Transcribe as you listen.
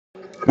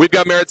We've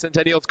got Merritt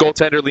Centennials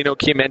goaltender Lino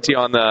Chimienti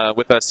on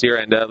with us here,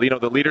 and Lino,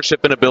 the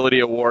Leadership and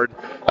Ability Award.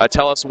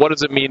 Tell us, what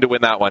does it mean to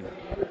win that one?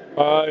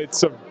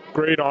 It's a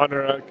great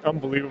honor,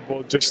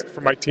 unbelievable, just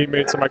for my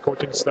teammates and my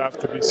coaching staff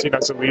to be seen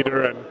as a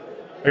leader and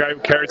a guy who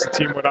carries the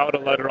team without a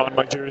letter on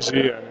my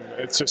jersey, and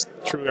it's just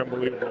truly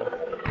unbelievable.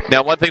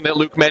 Now, one thing that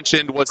Luke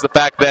mentioned was the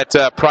fact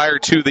that prior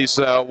to these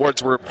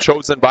awards were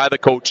chosen by the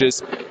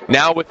coaches.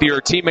 Now, with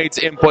your teammates'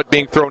 input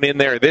being thrown in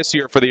there this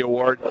year for the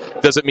award,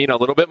 does it mean a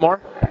little bit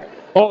more?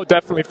 Oh,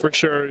 definitely, for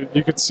sure.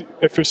 You could see,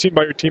 if you're seen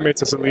by your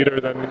teammates as a leader,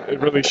 then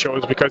it really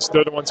shows because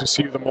they're the ones who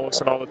see you the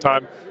most and all the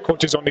time.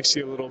 Coaches only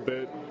see a little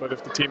bit, but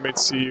if the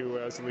teammates see you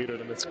as a leader,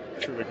 then it's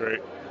truly great.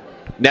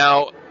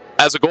 Now,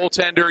 as a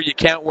goaltender, you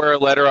can't wear a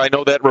letter. I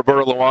know that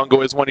Roberto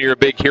Luongo is one of your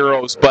big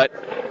heroes, but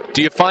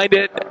do you find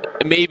it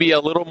maybe a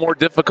little more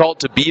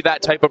difficult to be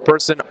that type of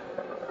person?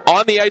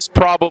 On the ice,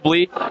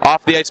 probably.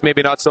 Off the ice,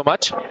 maybe not so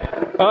much?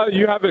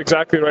 You have it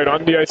exactly right.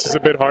 On the ice, it's a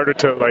bit harder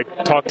to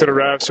talk to the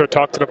refs or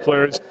talk to the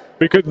players.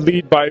 We could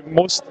lead by,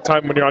 most of the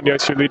time when you're on the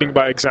ice, you're leading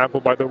by example,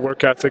 by the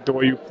work ethic, the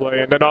way you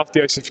play. And then off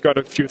the ice, if you've got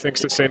a few things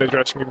to say in the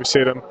dressing room, you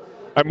say them.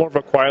 I'm more of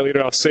a quiet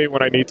leader. I'll say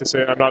when I need to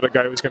say it. I'm not a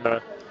guy who's going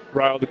to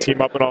rile the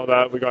team up and all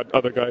that. We got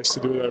other guys to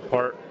do their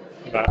part.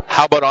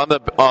 How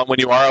about when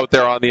you are out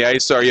there on the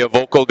ice? Are you a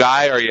vocal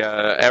guy? Are you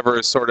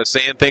ever sort of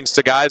saying things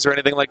to guys or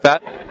anything like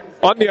that?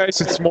 On the ice,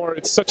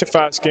 it's such a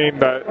fast game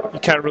that you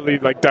can't really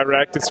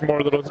direct. It's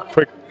more little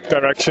quick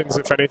directions,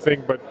 if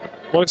anything. But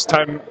most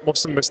of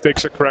the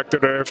mistakes are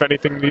corrected, or if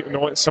anything,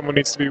 someone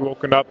needs to be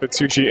woken up. It's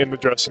usually in the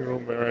dressing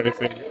room or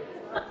anything.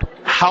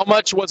 How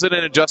much was it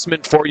an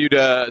adjustment for you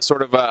to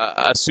sort of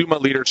assume a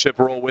leadership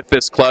role with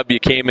this club? You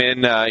came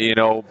in,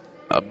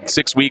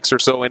 6 weeks or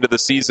so into the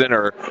season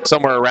or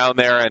somewhere around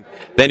there, and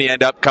then you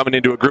end up coming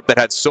into a group that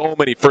had so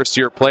many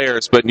first-year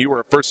players, but you were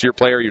a first-year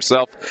player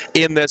yourself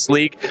in this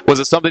league. Was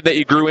it something that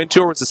you grew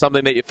into, or was it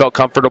something that you felt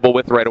comfortable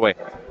with right away?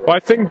 Well, I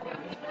think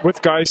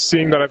with guys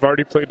seeing that I've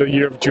already played a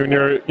year of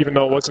junior, even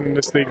though it wasn't in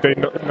this league, they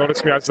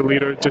noticed me as a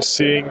leader. Just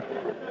seeing,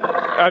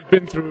 I've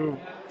been through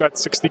that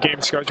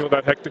 60-game schedule,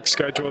 that hectic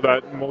schedule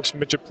that most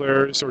midget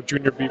players or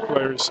junior B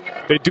players,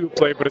 they do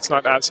play, but it's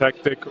not as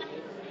hectic.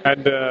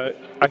 And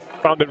I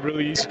found it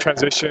really easy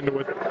transition.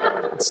 With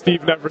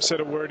Steve never said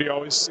a word. He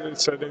always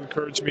said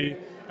encourage me.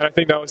 And I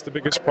think that was the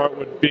biggest part,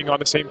 with being on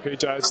the same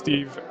page as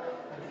Steve,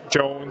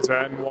 Jones,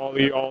 and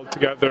Wally all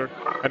together.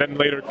 And then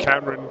later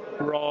Cameron.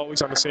 We were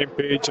always on the same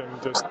page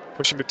and just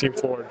pushing the team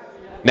forward.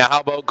 Now, how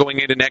about going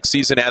into next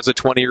season as a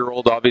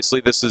 20-year-old? Obviously,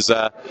 this is,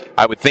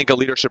 I would think, a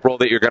leadership role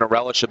that you're going to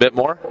relish a bit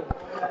more.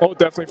 Oh,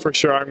 definitely, for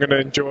sure. I'm going to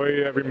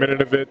enjoy every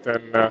minute of it,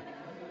 and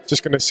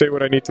just going to say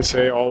what I need to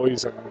say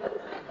always. And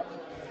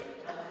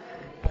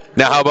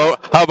now, how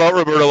about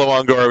Roberto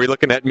Luongo? Are we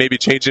looking at maybe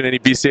changing any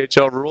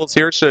BCHL rules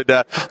here? Should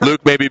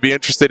Luke maybe be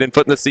interested in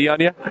putting the C on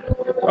you?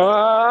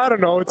 I don't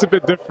know. It's a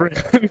bit different.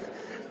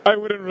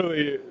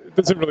 It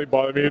doesn't really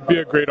bother me. It'd be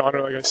a great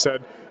honor, like I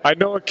said. I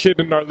know a kid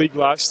in our league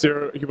last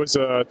year. He was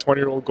a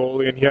 20-year-old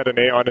goalie, and he had an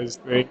A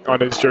on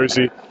his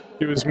jersey.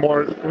 It was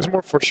more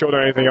for show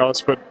than anything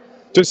else. But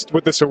just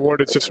with this award,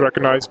 it's just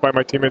recognized by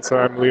my teammates that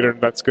I'm a leader, and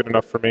that's good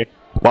enough for me.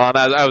 Well,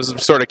 I was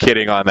sort of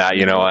kidding on that,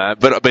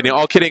 but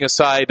all kidding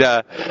aside,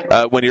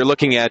 when you're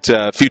looking at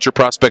future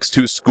prospects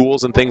to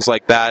schools and things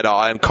like that,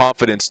 and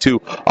confidence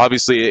too,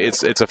 obviously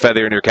it's a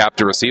feather in your cap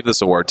to receive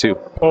this award too.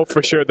 Oh,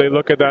 for sure. They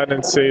look at that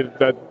and say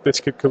that this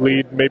kid could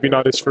lead, maybe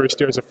not his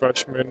first year as a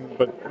freshman,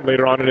 but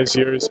later on in his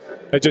years.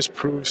 It just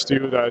proves to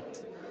you that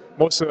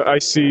I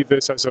see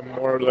this as a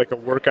more like a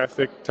work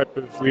ethic type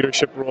of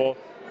leadership role,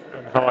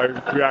 and how I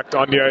react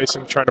on the ice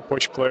and trying to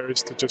push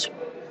players to just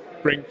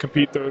bring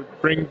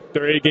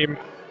their A game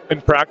in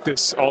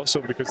practice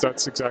also, because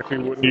that's exactly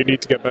what you need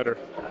to get better.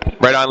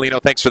 Right on, Lino.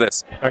 Thanks for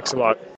this. Thanks a lot.